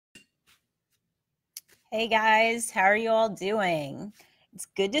Hey guys, how are you all doing? It's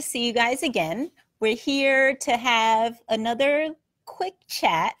good to see you guys again. We're here to have another quick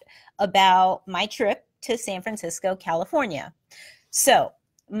chat about my trip to San Francisco, California. So,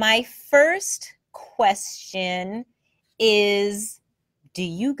 my first question is, do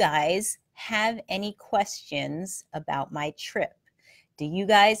you guys have any questions about my trip? Do you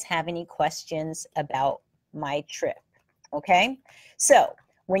guys have any questions about my trip? Okay, so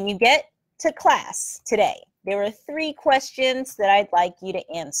when you get to class today, there are 3 questions that I'd like you to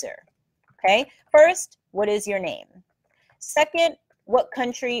answer. Okay, first, what is your name? Second, what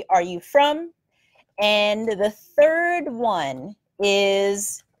country are you from? And the third one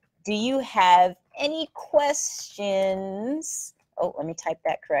is, do you have any questions? Oh, let me type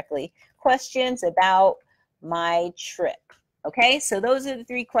that correctly. Questions about my trip. Okay, so those are the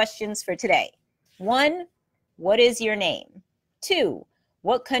 3 questions for today. 1, what is your name? 2,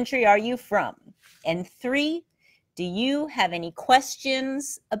 what country are you from? And 3, do you have any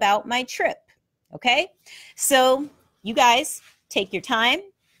questions about my trip? Okay, so you guys take your time,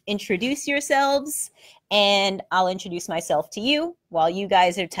 introduce yourselves, and I'll introduce myself to you while you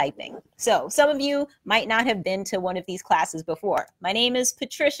guys are typing. So some of you might not have been to one of these classes before. My name is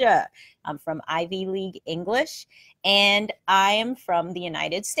Patricia. I'm from Ivy League English, and I am from the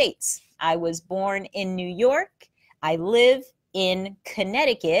United States. I was born in New York. I live in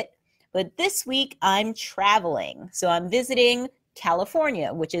Connecticut, but this week I'm traveling. So I'm visiting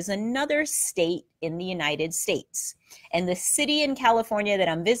California, which is another state in the United States. And the city in California that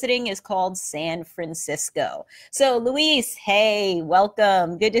I'm visiting is called San Francisco. So Luis, hey,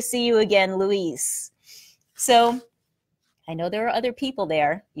 welcome. Good to see you again, Luis. So I know there are other people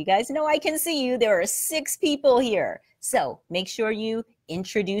there. You guys know I can see you. There are 6 people here. So make sure you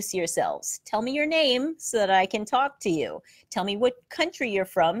introduce yourselves. Tell me your name so that I can talk to you. Tell me what country you're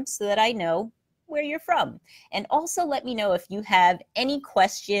from so that I know where you're from. And also let me know if you have any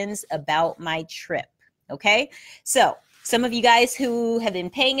questions about my trip. Okay, so some of you guys who have been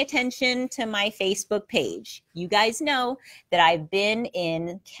paying attention to my Facebook page, you guys know that I've been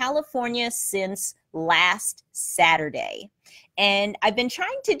in California since last Saturday. And I've been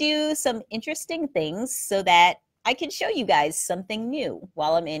trying to do some interesting things so that I can show you guys something new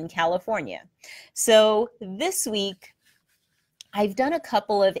while I'm in California. So this week, I've done a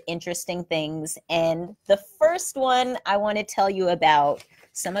couple of interesting things, and the first one I want to tell you about,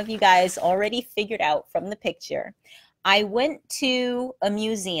 some of you guys already figured out from the picture. I went to a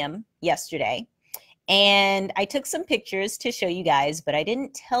museum yesterday, and I took some pictures to show you guys, but I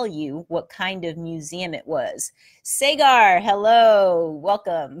didn't tell you what kind of museum it was. Sagar, hello,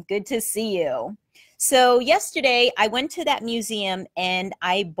 welcome, good to see you. So yesterday, I went to that museum, and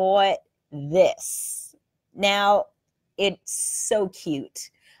I bought this. Now, it's so cute.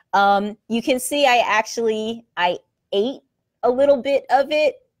 You can see I ate a little bit of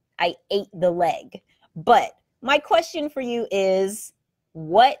it. I ate the leg. But my question for you is,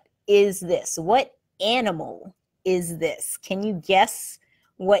 what is this? What animal is this? Can you guess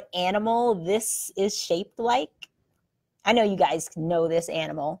what animal this is shaped like? I know you guys know this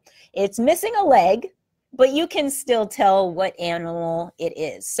animal. It's missing a leg, but you can still tell what animal it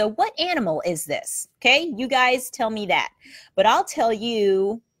is. So what animal is this? Okay, you guys tell me that. But I'll tell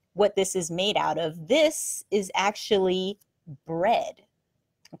you what this is made out of. This is actually bread.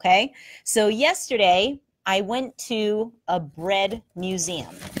 Okay, so yesterday I went to a bread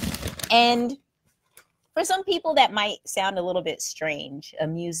museum. And for some people that might sound a little bit strange, a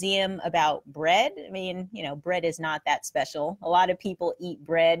museum about bread. I mean, you know, bread is not that special. A lot of people eat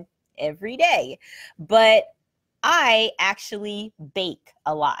bread every day, but I actually bake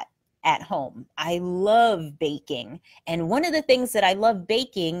a lot at home. I love baking, and one of the things that I love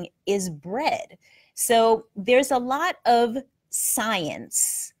baking is bread. So there's a lot of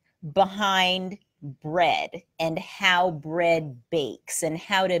science behind bread and how bread bakes and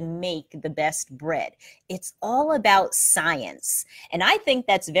how to make the best bread. It's all about science. And I think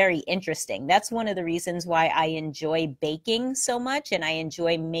that's very interesting. That's one of the reasons why I enjoy baking so much and I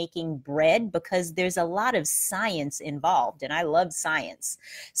enjoy making bread, because there's a lot of science involved and I love science.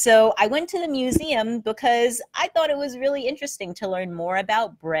 So I went to the museum because I thought it was really interesting to learn more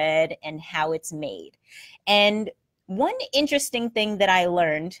about bread and how it's made. And one interesting thing that I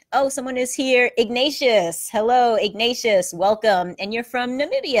learned, oh, someone is here, Ignatius. Hello, Ignatius, welcome. And you're from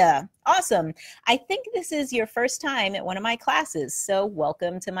Namibia. Awesome. I think this is your first time at one of my classes, so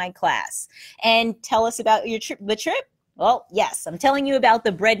welcome to my class. And tell us about your the trip. Well, yes, I'm telling you about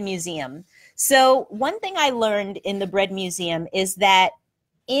the Bread Museum. So one thing I learned in the Bread Museum is that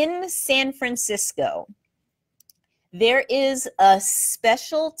in San Francisco, There is a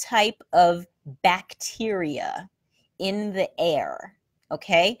special type of bacteria in the air,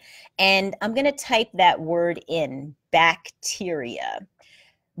 okay? And I'm going to type that word in, bacteria.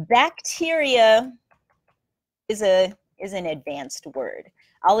 Bacteria is an advanced word.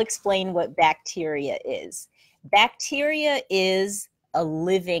 I'll explain what bacteria is. Bacteria is a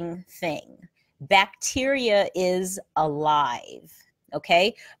living thing. Bacteria is alive,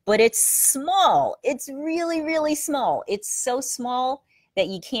 okay? But it's small. It's really, really small. It's so small that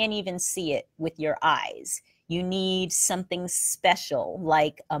you can't even see it with your eyes. You need something special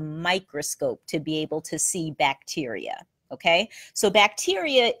like a microscope to be able to see bacteria, okay? So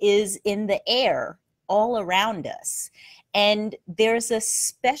bacteria is in the air all around us. And there's a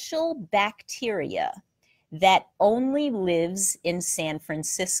special bacteria that only lives in San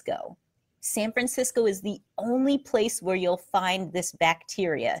Francisco. San Francisco is the only place where you'll find this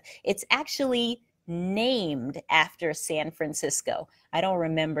bacteria. It's actually named after San Francisco. I don't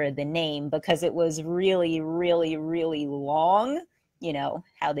remember the name because it was really, really, really long, you know,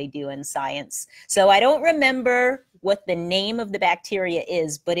 how they do in science. So I don't remember what the name of the bacteria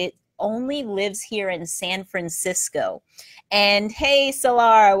is, but it only lives here in San Francisco. And hey,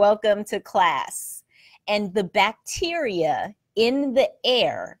 Salar, welcome to class. And the bacteria in the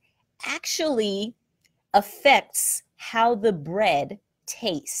air actually affects how the bread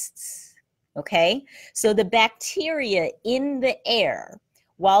tastes, okay? So the bacteria in the air,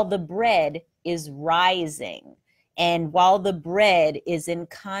 while the bread is rising and while the bread is in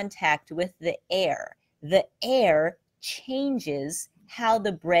contact with the air changes how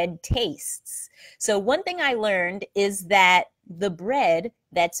the bread tastes. So one thing I learned is that the bread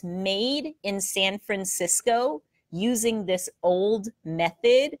that's made in San Francisco using this old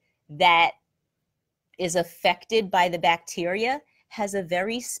method that is affected by the bacteria has a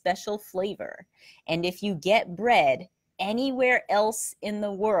very special flavor. And if you get bread anywhere else in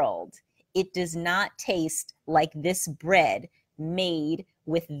the world, it does not taste like this bread made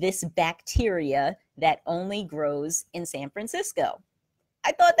with this bacteria that only grows in San Francisco.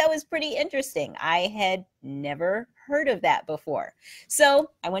 I thought that was pretty interesting. I had never heard of that before.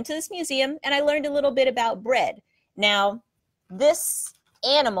 So I went to this museum and I learned a little bit about bread. Now, this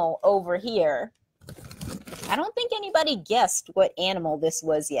animal over here, I don't think anybody guessed what animal this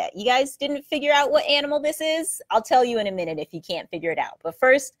was yet. You guys didn't figure out what animal this is? I'll tell you in a minute if you can't figure it out. But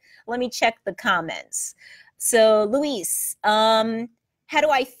first, let me check the comments. So, Luis, how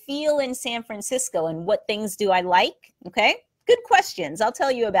do I feel in San Francisco and what things do I like? Okay. Good questions. I'll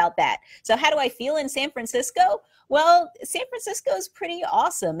tell you about that. So how do I feel in San Francisco? Well, San Francisco is pretty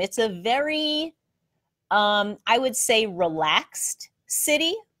awesome. It's a very, I would say, relaxed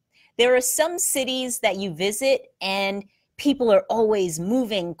city. There are some cities that you visit and people are always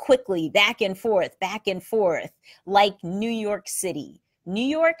moving quickly back and forth, like New York City. New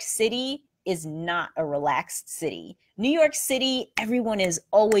York City is not a relaxed city. New York City, everyone is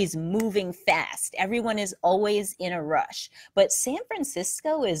always moving fast. Everyone is always in a rush. But San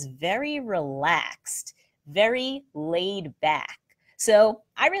Francisco is very relaxed, very laid back. So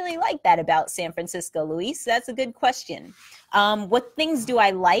I really like that about San Francisco, Luis. That's a good question. What things do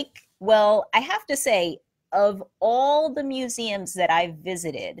I like? Well, I have to say, of all the museums that I've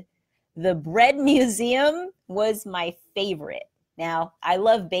visited, the Bread Museum was my favorite. Now, I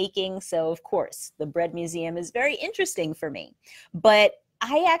love baking, so of course, the Bread Museum is very interesting for me. But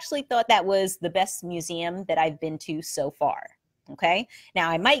I actually thought that was the best museum that I've been to so far, okay?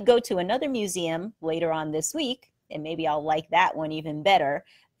 Now, I might go to another museum later on this week, and maybe I'll like that one even better,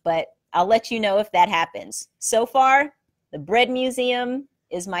 but I'll let you know if that happens. So far, the Bread Museum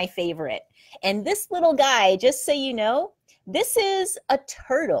is my favorite. And this little guy, just so you know, this is a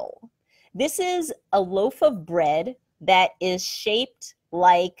turtle. This is a loaf of bread that is shaped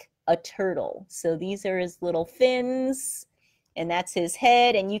like a turtle. So these are his little fins, and that's his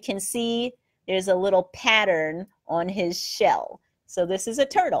head, and you can see there's a little pattern on his shell. So this is a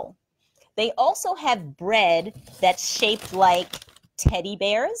turtle. They also have bread that's shaped like teddy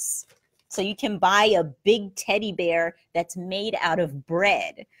bears. So you can buy a big teddy bear that's made out of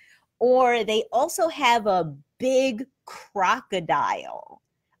bread. Or they also have a big crocodile,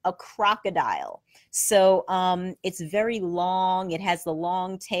 a crocodile. So it's very long. It has the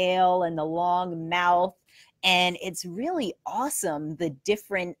long tail and the long mouth. And it's really awesome, the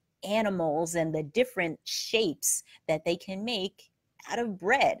different animals and the different shapes that they can make out of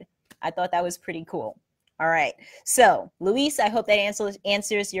bread. I thought that was pretty cool. All right. So, Luis, I hope that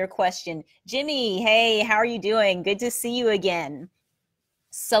answers your question. Jimmy, hey, how are you doing? Good to see you again.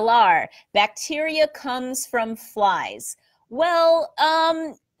 Salar, bacteria comes from flies. Well,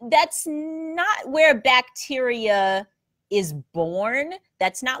 that's not where bacteria is born.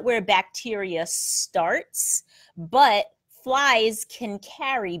 That's not where bacteria starts, but flies can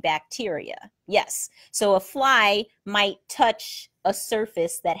carry bacteria. Yes. So a fly might touch a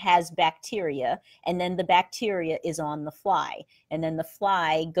surface that has bacteria, and then the bacteria is on the fly. And then the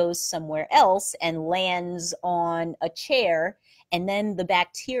fly goes somewhere else and lands on a chair, and then the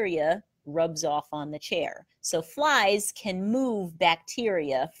bacteria rubs off on the chair. So flies can move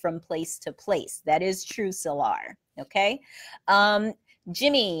bacteria from place to place. That is true, Solar. Okay.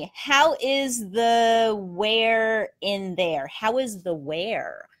 Jimmy, how is the where in there? How is the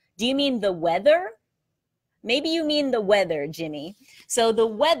where? Do you mean the weather? Maybe you mean the weather, Jimmy. So the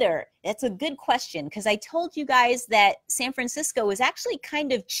weather, that's a good question, because I told you guys that San Francisco is actually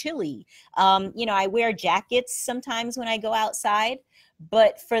kind of chilly. You know, I wear jackets sometimes when I go outside,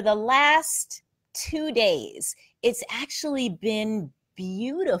 but for the last 2 days, it's actually been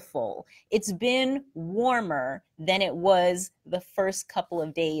beautiful. It's been warmer than it was the first couple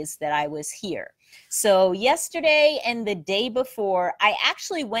of days that I was here. So yesterday and the day before, I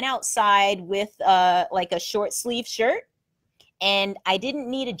actually went outside with like a short sleeve shirt, and I didn't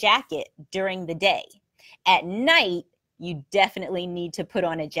need a jacket during the day. At night, you definitely need to put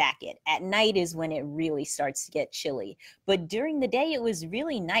on a jacket. At night is when it really starts to get chilly. But during the day, it was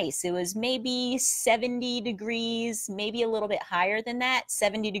really nice. It was maybe 70 degrees, maybe a little bit higher than that,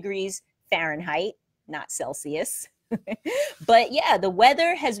 70 degrees Fahrenheit, not Celsius. But yeah, the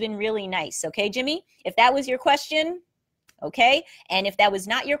weather has been really nice. Okay, Jimmy, if that was your question, okay. And if that was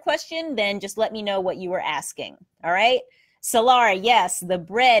not your question, then just let me know what you were asking. All right. Solara, yes, the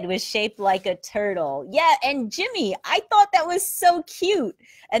bread was shaped like a turtle. Yeah, and Jimmy, I thought that was so cute.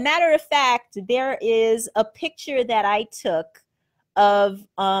 A matter of fact, there is a picture that I took of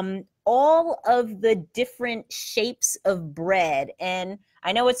all of the different shapes of bread. And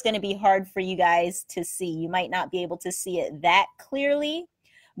I know it's going to be hard for you guys to see. You might not be able to see it that clearly,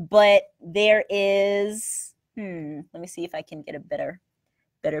 but there is, let me see if I can get a better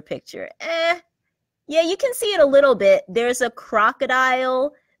picture. Yeah, you can see it a little bit. There's a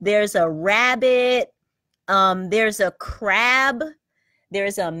crocodile, there's a rabbit, there's a crab,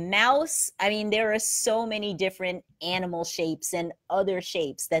 there's a mouse. I mean, there are so many different animal shapes and other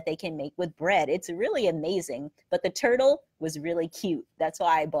shapes that they can make with bread. It's really amazing. But the turtle was really cute. That's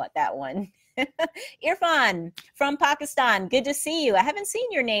why I bought that one. Irfan from Pakistan, good to see you. I haven't seen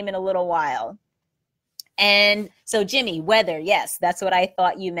your name in a little while. And so Jimmy, weather, yes, that's what I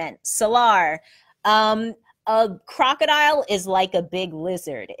thought you meant. Solar, a crocodile is like a big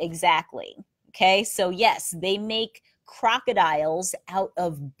lizard. Exactly. Okay. So yes, they make crocodiles out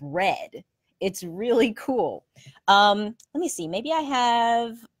of bread. It's really cool. Let me see. Maybe I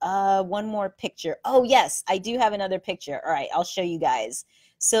have one more picture. Oh yes, I do have another picture. All right, I'll show you guys.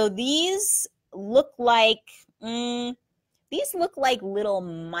 So these look like little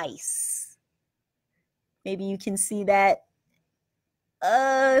mice. Maybe you can see that.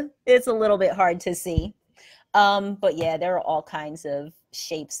 It's a little bit hard to see. But yeah, there are all kinds of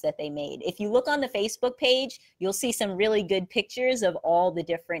shapes that they made. If you look on the Facebook page, you'll see some really good pictures of all the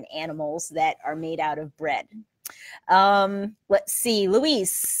different animals that are made out of bread. Let's see,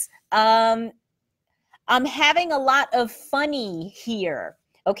 Luis. I'm having a lot of funny here.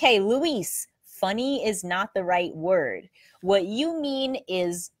 Okay, Luis, funny is not the right word. What you mean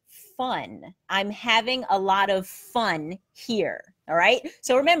is fun. I'm having a lot of fun here. All right.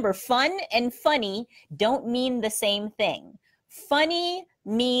 So remember, fun and funny don't mean the same thing. Funny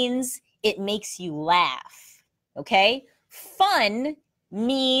means it makes you laugh. Okay. Fun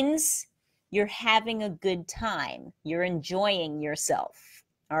means you're having a good time. You're enjoying yourself.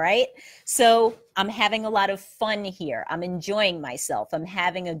 All right. So I'm having a lot of fun here. I'm enjoying myself. I'm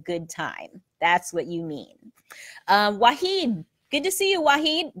having a good time. That's what you mean. Wahid, good to see you,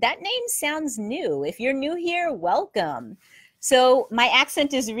 Wahid. That name sounds new. If you're new here, welcome. So my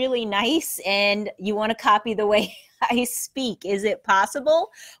accent is really nice and you want to copy the way I speak. Is it possible?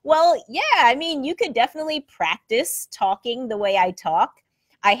 Well, yeah, I mean, you could definitely practice talking the way I talk.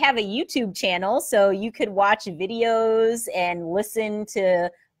 I have a YouTube channel, so you could watch videos and listen to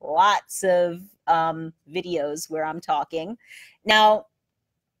lots of videos where I'm talking. Now,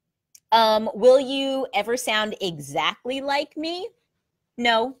 will you ever sound exactly like me?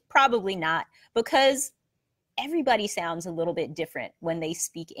 No, probably not, because everybody sounds a little bit different when they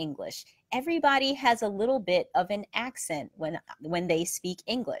speak English. Everybody has a little bit of an accent when they speak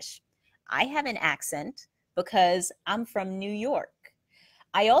English. I have an accent because I'm from New York.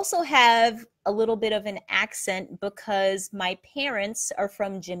 I also have a little bit of an accent because my parents are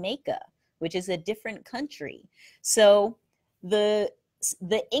from Jamaica, which is a different country. So the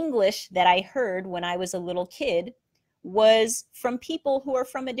the English that I heard when I was a little kid was from people who are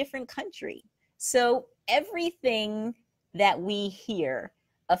from a different country. So everything that we hear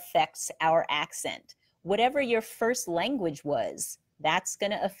affects our accent. Whatever your first language was, that's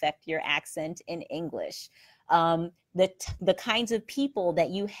going to affect your accent in English. The kinds of people that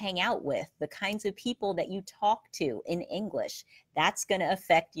you hang out with, the kinds of people that you talk to in English, that's going to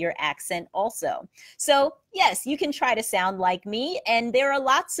affect your accent also. So yes, you can try to sound like me, and there are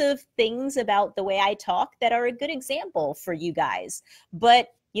lots of things about the way I talk that are a good example for you guys, but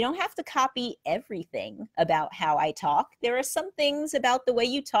you don't have to copy everything about how I talk. There are some things about the way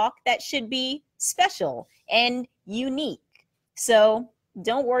you talk that should be special and unique. So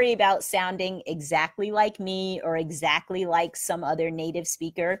don't worry about sounding exactly like me or exactly like some other native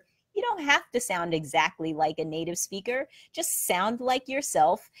speaker. You don't have to sound exactly like a native speaker. Just sound like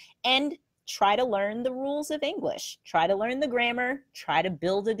yourself and try to learn the rules of English. Try to learn the grammar, try to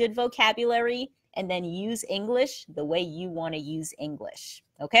build a good vocabulary, and then use English the way you want to use English.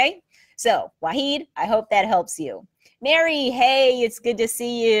 Okay? So, Wahid, I hope that helps you. Mary, hey, it's good to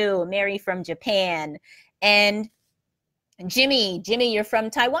see you. Mary from Japan. And Jimmy, you're from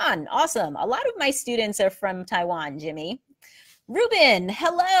Taiwan. Awesome. A lot of my students are from Taiwan, Jimmy. Ruben,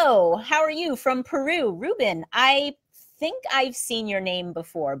 hello. How are you? From Peru. Ruben, I think I've seen your name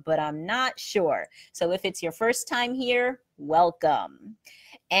before, but I'm not sure. So if it's your first time here, welcome.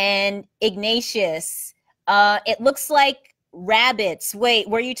 And Ignatius, it looks like rabbits. Wait,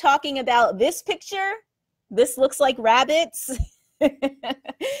 were you talking about this picture? This looks like rabbits.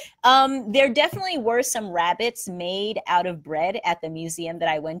 There definitely were some rabbits made out of bread at the museum that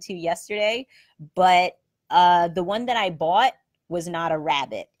I went to yesterday, but the one that I bought was not a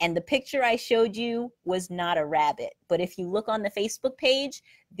rabbit, and the picture I showed you was not a rabbit. But if you look on the Facebook page,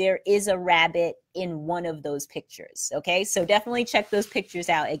 there is a rabbit in one of those pictures. Okay, so definitely check those pictures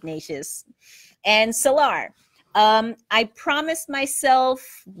out, Ignatius. And Salar, I promised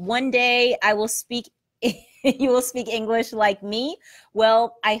myself one day I will speak you will speak English like me.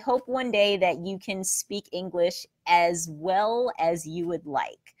 Well, I hope one day that you can speak English as well as you would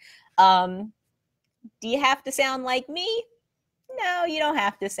like. Do you have to sound like me? No, you don't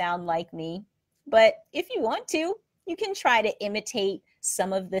have to sound like me. But if you want to, you can try to imitate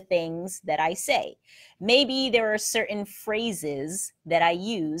some of the things that I say. Maybe there are certain phrases that I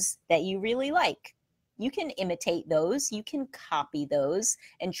use that you really like. You can imitate those, you can copy those,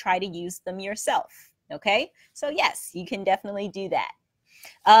 and try to use them yourself. Okay, so yes, you can definitely do that.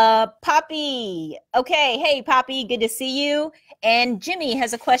 Poppy, okay, hey Poppy, good to see you. And Jimmy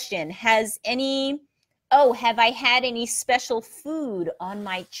has a question. Have I had any special food on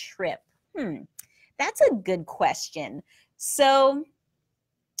my trip? That's a good question. So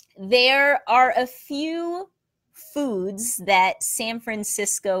there are a few foods that San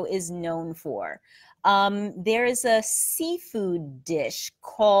Francisco is known for. There is a seafood dish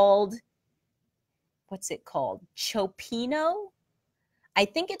called, what's it called? Chopino? I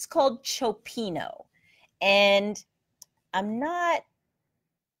think it's called chopino. And I'm not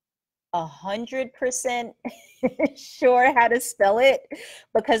 100% sure how to spell it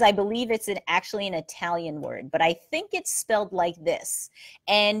because I believe it's actually an Italian word, but I think it's spelled like this.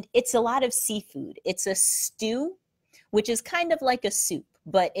 And it's a lot of seafood. It's a stew, which is kind of like a soup,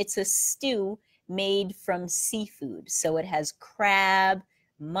 but it's a stew made from seafood. So it has crab,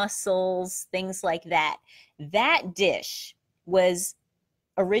 mussels, things like that. That dish was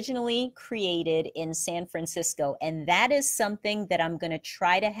originally created in San Francisco, and that is something that I'm going to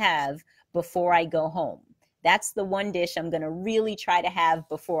try to have before I go home. That's the one dish I'm going to really try to have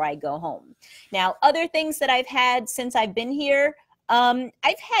before I go home. Now, other things that I've had since I've been here,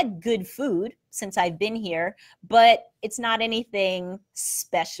 I've had good food since I've been here, but it's not anything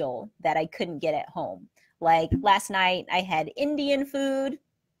special that I couldn't get at home. Like last night, I had Indian food.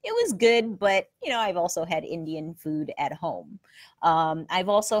 It was good, but I've also had Indian food at home. I've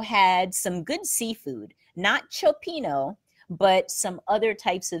also had some good seafood, not chopino, but some other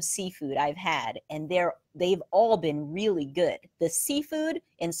types of seafood I've had, and they've all been really good. The seafood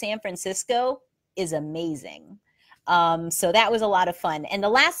in San Francisco is amazing. So that was a lot of fun. And the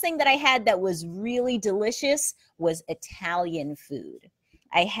last thing that I had that was really delicious was Italian food.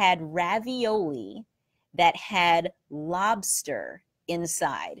 I had ravioli that had lobster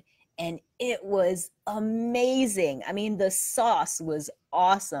inside, and it was amazing. I mean, the sauce was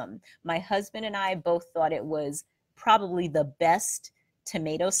awesome. My husband and I both thought it was probably the best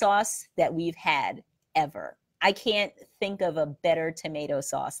tomato sauce that we've had ever. I can't think of a better tomato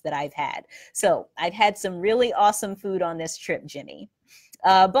sauce that I've had. So I've had some really awesome food on this trip, Jimmy.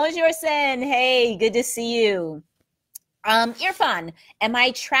 Bonjour, Sen. Hey, good to see you. Irfan, am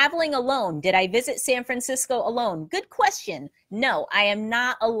I traveling alone? Did I visit San Francisco alone? Good question. No, I am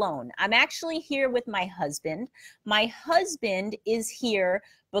not alone. I'm actually here with my husband. My husband is here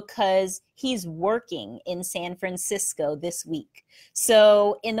because he's working in San Francisco this week.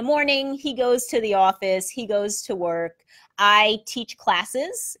 So in the morning, he goes to the office, he goes to work. I teach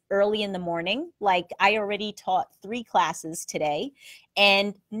classes early in the morning. Like I already taught 3 classes today.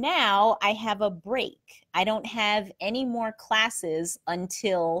 And now I have a break. I don't have any more classes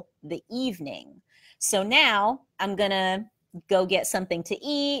until the evening. So now I'm going to go get something to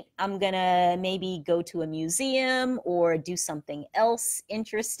eat. I'm going to maybe go to a museum or do something else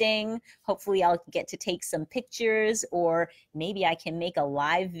interesting. Hopefully I'll get to take some pictures, or maybe I can make a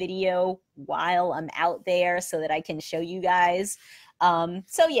live video while I'm out there so that I can show you guys.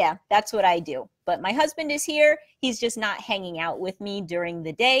 So yeah, that's what I do. But my husband is here. He's just not hanging out with me during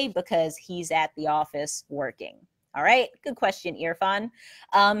the day because he's at the office working. All right, good question, Irfan.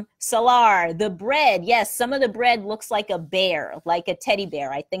 Salar, the bread. Yes, some of the bread looks like a bear, like a teddy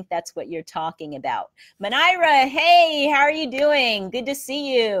bear. I think that's what you're talking about. Manaira, hey, how are you doing? Good to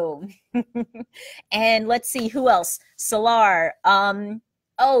see you. And let's see, who else? Salar,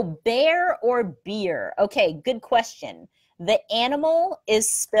 oh, bear or beer? Okay, good question. The animal is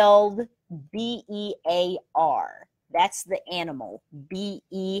spelled B-E-A-R. That's the animal,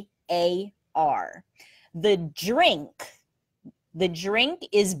 B-E-A-R. The drink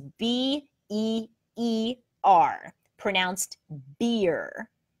is B-E-E-R, pronounced beer,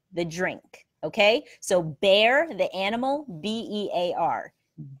 the drink, okay? So bear, the animal, B-E-A-R.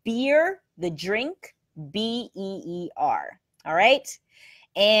 Beer, the drink, B-E-E-R, all right?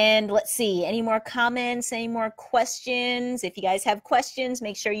 And let's see, any more comments, any more questions? If you guys have questions,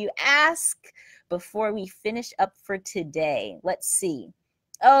 make sure you ask before we finish up for today. Let's see.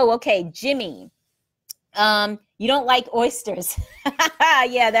 Oh, okay, Jimmy. You don't like oysters.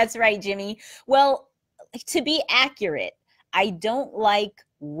 Yeah, that's right, Jimmy. Well, to be accurate, I don't like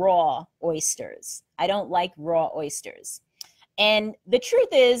raw oysters. I don't like raw oysters. And the truth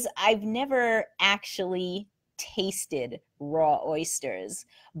is, I've never actually tasted raw oysters,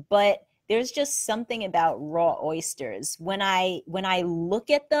 but there's just something about raw oysters. When I look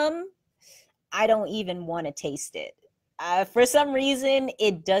at them, I don't even want to taste it. For some reason,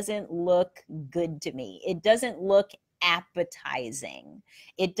 it doesn't look good to me. It doesn't look appetizing.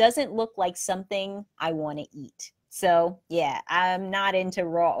 It doesn't look like something I want to eat. So yeah, I'm not into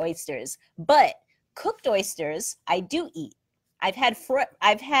raw oysters, but cooked oysters I do eat. I've had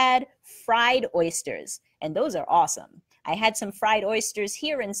fried oysters, and those are awesome. I had some fried oysters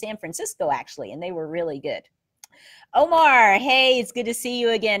here in San Francisco, actually, and they were really good. Omar, hey, it's good to see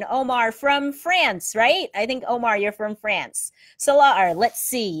you again. Omar from France, right? I think, Omar, you're from France. Salar, let's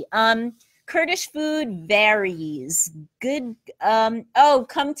see. Kurdish food varies. Good. Oh,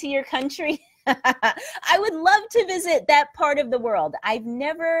 come to your country. I would love to visit that part of the world. I've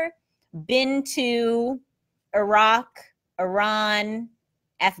never been to Iraq, Iran,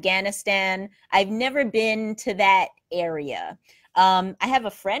 Afghanistan. I've never been to that area. I have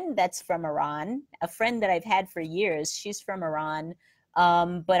a friend that's from Iran, a friend that I've had for years. She's from Iran,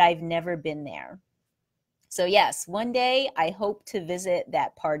 but I've never been there. So yes, one day I hope to visit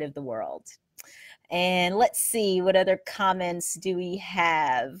that part of the world. And let's see, what other comments do we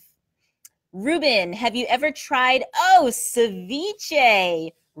have? Ruben, have you ever tried, oh,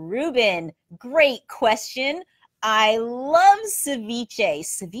 ceviche? Ruben, great question. I love ceviche.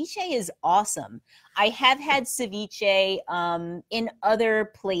 Ceviche is awesome. I have had ceviche in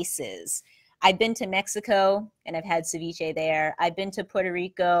other places. I've been to Mexico and I've had ceviche there. I've been to Puerto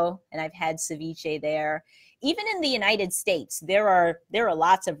Rico and I've had ceviche there. Even in the United States, there are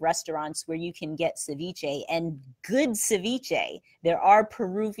lots of restaurants where you can get ceviche, and good ceviche. There are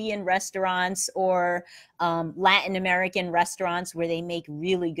Peruvian restaurants or Latin American restaurants where they make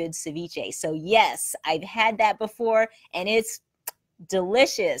really good ceviche. So yes, I've had that before and it's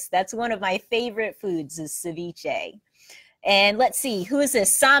delicious. That's one of my favorite foods is ceviche. And let's see, who is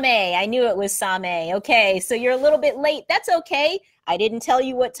this? Same. I knew it was Same. Okay, so you're a little bit late. That's okay. I didn't tell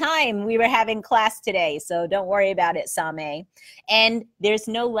you what time we were having class today, so don't worry about it, Same. And there's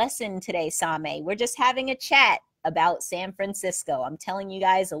no lesson today, Same. We're just having a chat about San Francisco. I'm telling you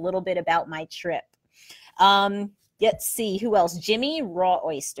guys a little bit about my trip. Let's see, who else? Jimmy, raw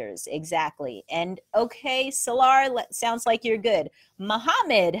oysters, exactly. And okay, Salar, sounds like you're good.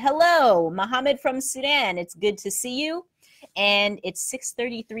 Mohammed, hello. Mohammed from Sudan, it's good to see you. And it's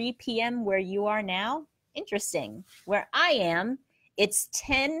 6:33 p.m. where you are now. Interesting. Where I am, it's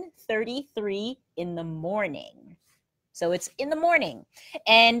 10:33 in the morning. So it's in the morning.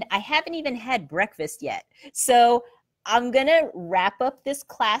 And I haven't even had breakfast yet. So I'm going to wrap up this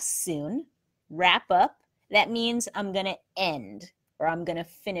class soon. Wrap up. That means I'm going to end, or I'm going to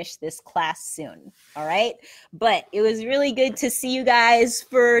finish this class soon. All right. But it was really good to see you guys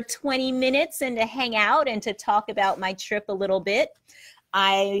for 20 minutes and to hang out and to talk about my trip a little bit.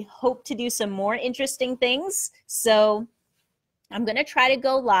 I hope to do some more interesting things. So I'm going to try to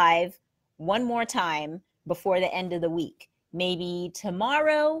go live one more time before the end of the week, maybe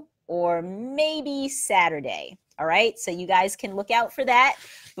tomorrow or maybe Saturday. All right, so you guys can look out for that.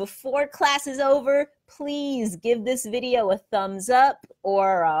 Before class is over, please give this video a thumbs up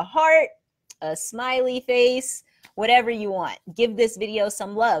or a heart, a smiley face, whatever you want. Give this video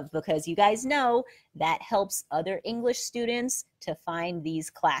some love because you guys know that helps other English students to find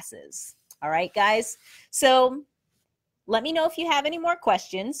these classes. All right, guys, so let me know if you have any more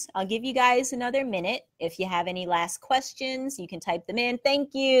questions. I'll give you guys another minute. If you have any last questions, you can type them in.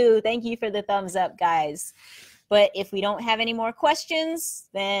 Thank you. Thank you for the thumbs up, guys. But if we don't have any more questions,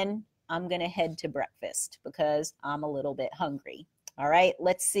 then I'm going to head to breakfast because I'm a little bit hungry. All right,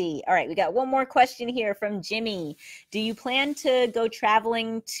 let's see. All right, we got one more question here from Jimmy. Do you plan to go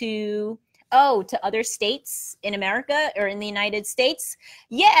traveling to other states in America or in the United States?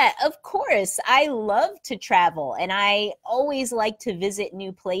 Yeah, of course. I love to travel and I always like to visit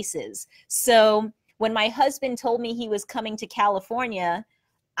new places. So when my husband told me he was coming to California,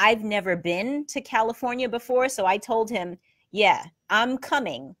 I've never been to California before. So I told him, yeah, I'm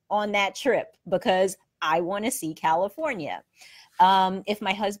coming on that trip because I want to see California. If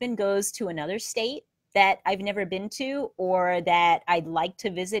my husband goes to another state that I've never been to or that I'd like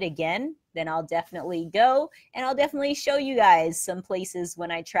to visit again, then I'll definitely go and I'll definitely show you guys some places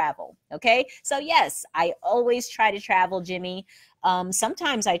when I travel. Okay, so yes, I always try to travel, Jimmy.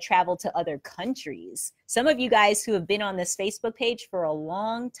 Sometimes I travel to other countries. Some of you guys who have been on this Facebook page for a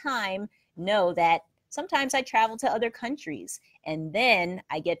long time know that sometimes I travel to other countries and then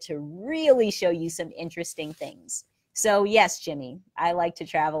I get to really show you some interesting things. So yes, Jimmy, I like to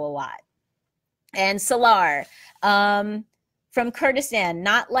travel a lot. And Salar, from Kurdistan,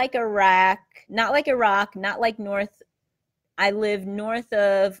 not like Iraq, not like North. I live north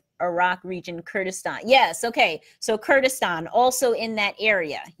of Iraq region, Kurdistan. Yes, okay. So Kurdistan, also in that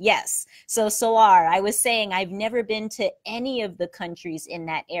area. Yes. So Salar, I was saying I've never been to any of the countries in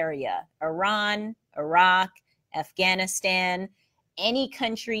that area. Iran, Iraq, Afghanistan, any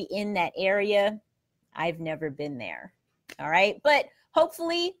country in that area, I've never been there. All right. But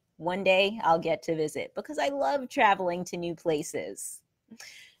hopefully one day I'll get to visit because I love traveling to new places.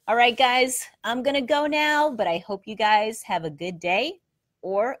 All right, guys, I'm going to go now, but I hope you guys have a good day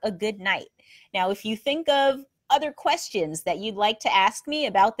or a good night. Now, if you think of other questions that you'd like to ask me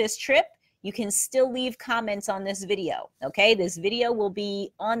about this trip, you can still leave comments on this video, okay? This video will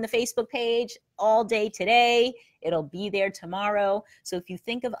be on the Facebook page all day today. It'll be there tomorrow. So if you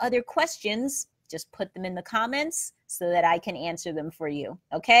think of other questions, just put them in the comments so that I can answer them for you,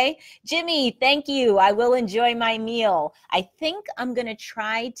 okay? Jimmy, thank you. I will enjoy my meal. I think I'm going to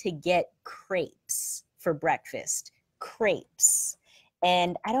try to get crepes for breakfast. Crepes.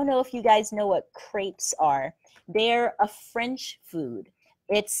 And I don't know if you guys know what crepes are. They're a French food.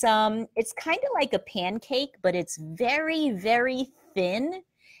 It's kind of like a pancake, but it's very, very thin.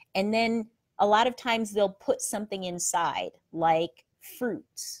 And then a lot of times they'll put something inside, like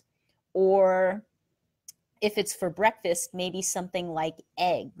fruits. Or if it's for breakfast, maybe something like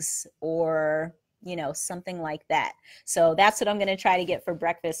eggs or, you know, something like that. So that's what I'm going to try to get for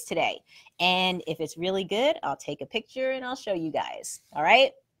breakfast today. And if it's really good, I'll take a picture and I'll show you guys. All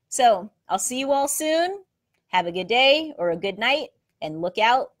right. So I'll see you all soon. Have a good day or a good night and look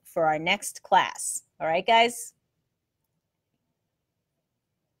out for our next class. All right, guys.